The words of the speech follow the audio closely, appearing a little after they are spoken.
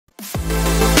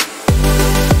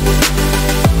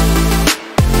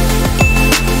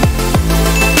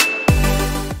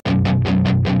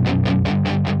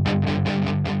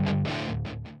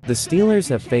The Steelers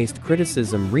have faced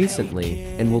criticism recently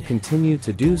and will continue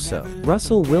to do so.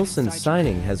 Russell Wilson's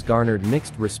signing has garnered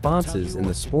mixed responses in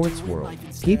the sports world.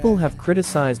 People have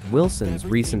criticized Wilson's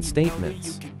recent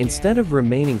statements. Instead of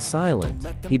remaining silent,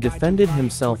 he defended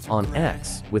himself on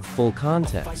X with full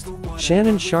context.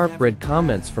 Shannon Sharpe read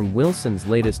comments from Wilson's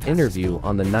latest interview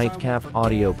on the Nightcap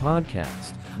audio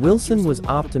podcast. Wilson was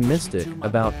optimistic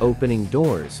about opening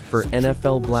doors for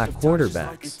NFL black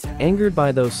quarterbacks. Angered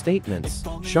by those statements,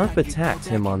 Sharpe attacked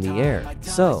him on the air.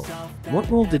 So, what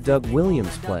role did Doug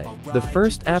Williams play? The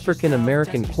first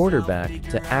African-American quarterback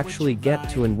to actually get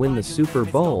to and win the Super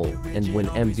Bowl and win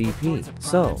MVP.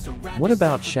 So, what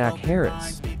about Shaq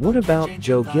Harris? What about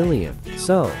Joe Gilliam?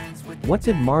 So, what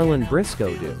did Marlon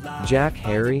Briscoe do? Jack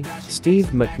Harry? Steve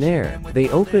McNair? They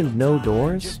opened no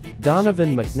doors?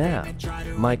 Donovan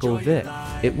McNabb? Michael Vick?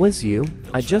 It was you?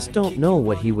 I just don't know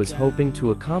what he was hoping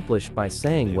to accomplish by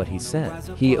saying what he said.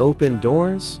 He opened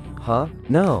doors? Huh?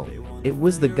 No. It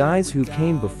was the guys who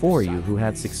came before you who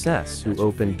had success who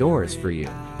opened doors for you.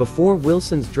 Before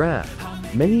Wilson's draft,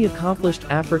 many accomplished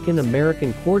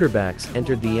African-American quarterbacks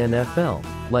entered the NFL,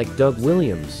 like Doug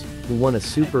Williams, who won a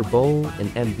Super Bowl and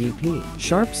MVP.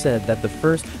 Sharpe said that the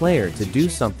first player to do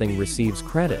something receives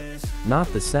credit,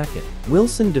 not the second.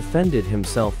 Wilson defended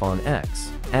himself on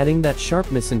X, adding that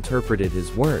Sharpe misinterpreted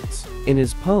his words. In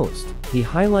his post, he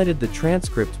highlighted the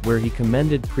transcript where he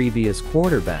commended previous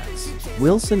quarterbacks.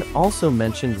 Wilson also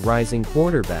mentioned rising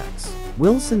quarterbacks.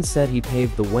 Wilson said he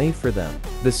paved the way for them.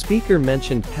 The speaker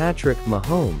mentioned Patrick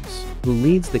Mahomes, who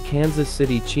leads the Kansas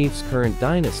City Chiefs' current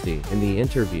dynasty, in the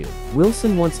interview.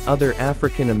 Wilson wants other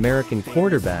African-American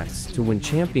quarterbacks to win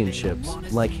championships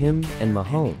like him and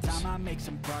Mahomes.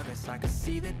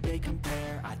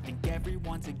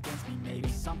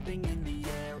 Something in the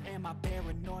air. Am I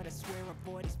paranoid? I swear a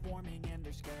void is forming and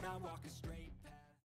they're scared I walk a straight